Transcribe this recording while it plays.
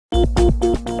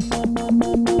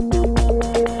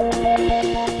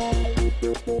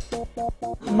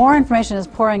More information is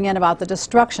pouring in about the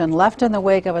destruction left in the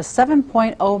wake of a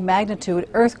 7.0 magnitude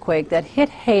earthquake that hit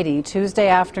Haiti Tuesday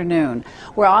afternoon.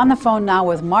 We're on the phone now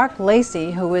with Mark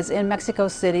Lacey, who is in Mexico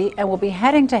City and will be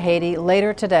heading to Haiti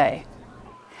later today.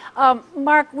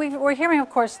 Mark, we're hearing, of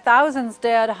course, thousands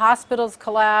dead, hospitals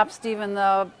collapsed, even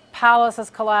the palace has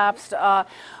collapsed.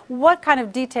 What kind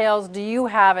of details do you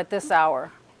have at this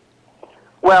hour?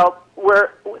 Well,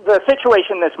 the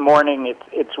situation this morning,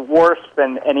 it's worse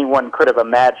than anyone could have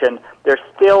imagined. There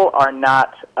still are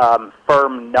not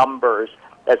firm numbers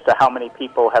as to how many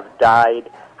people have died,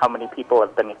 how many people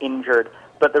have been injured,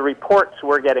 but the reports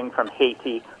we're getting from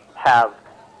Haiti have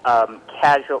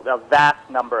a vast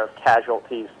number of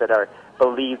casualties that are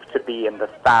believed to be in the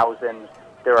thousands.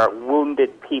 There are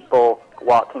wounded people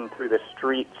walking through the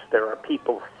streets. There are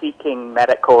people seeking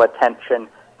medical attention.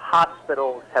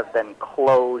 Hospitals have been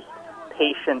closed.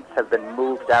 Patients have been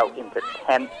moved out into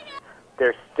tents.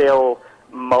 There's still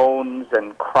moans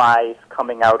and cries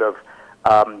coming out of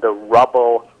the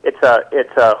rubble. It's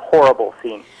a horrible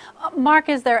scene. Mark,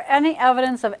 is there any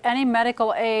evidence of any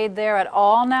medical aid there at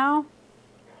all now?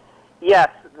 Yes,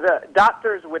 the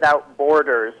Doctors Without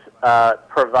Borders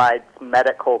provides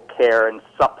medical care and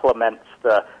supplements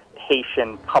the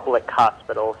Haitian public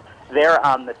hospitals. They're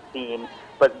on the scene,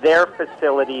 but their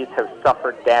facilities have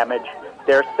suffered damage.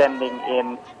 They're sending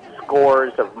in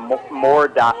scores of more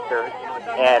doctors,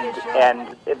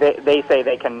 and they say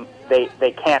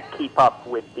they can't keep up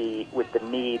with the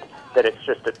need. That it's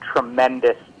just a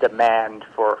tremendous demand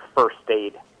for first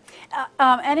aid.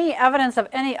 Any evidence of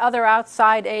any other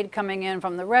outside aid coming in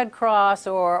from the Red Cross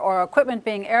or equipment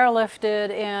being airlifted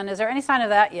in? Is there any sign of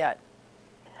that yet?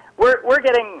 We're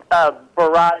getting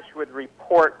barraged with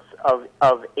reports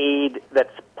of aid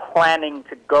that's planning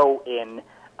to go in.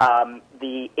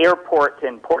 The airport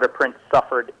in Port-au-Prince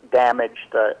suffered damage.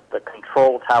 The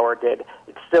control tower did.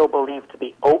 It's still believed to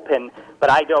be open, but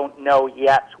I don't know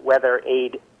yet whether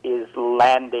aid is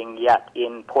landing yet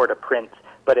in Port-au-Prince,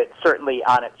 but it's certainly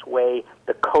on its way.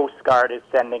 The Coast Guard is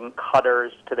sending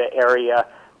cutters to the area.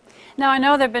 Now, I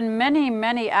know there have been many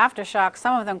aftershocks,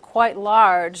 some of them quite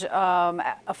large,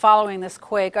 following this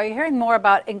quake. Are you hearing more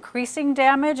about increasing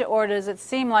damage, or does it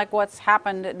seem like what's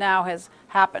happened now has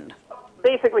happened?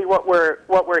 Basically, what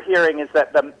we're hearing is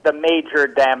that the major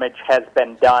damage has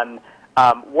been done.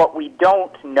 What we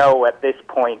don't know at this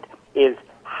point is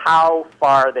how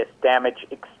far this damage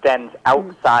extends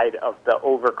outside of the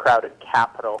overcrowded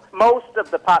capital. Most of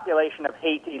the population of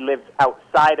Haiti lives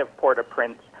outside of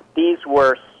Port-au-Prince. These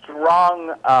were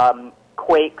strong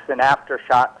quakes and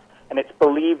aftershocks, and it's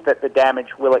believed that the damage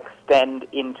will extend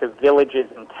into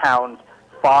villages and towns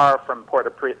far from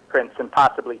Port-au-Prince and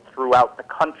possibly throughout the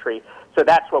country. So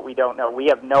that's what we don't know. We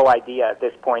have no idea at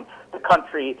this point. The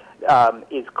country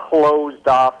is closed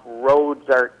off. Roads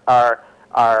are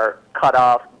cut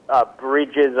off.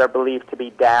 Bridges are believed to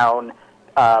be down.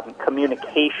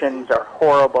 Communications are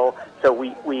horrible. So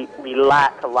we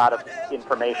lack a lot of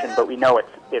information, but we know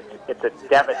it's a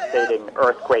devastating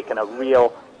earthquake and a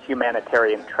real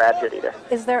humanitarian tragedy there.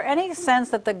 Is there any sense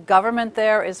that the government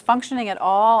there is functioning at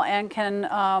all and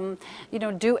can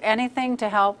do anything to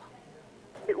help?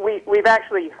 We've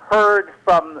actually heard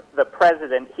from the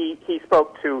president. He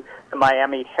spoke to the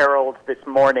Miami Herald this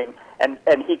morning, and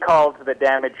he called the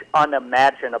damage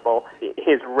unimaginable.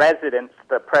 His residence,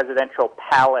 the presidential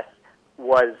palace,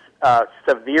 was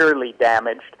severely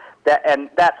damaged. And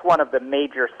that's one of the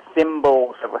major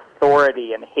symbols of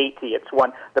authority in Haiti.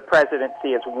 The presidency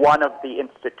is one of the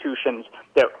institutions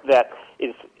that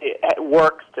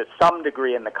works to some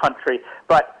degree in the country.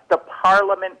 But the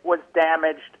parliament was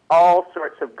damaged. All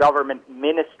sorts of government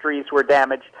ministries were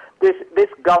damaged. This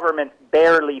government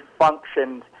barely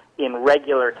functions in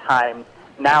regular times.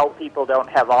 Now people don't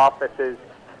have offices.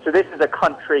 So this is a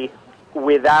country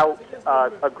without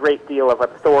a great deal of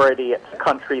authority. It's a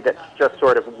country that's just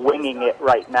sort of winging it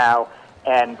right now,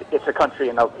 and it's a country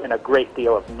in a great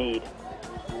deal of need.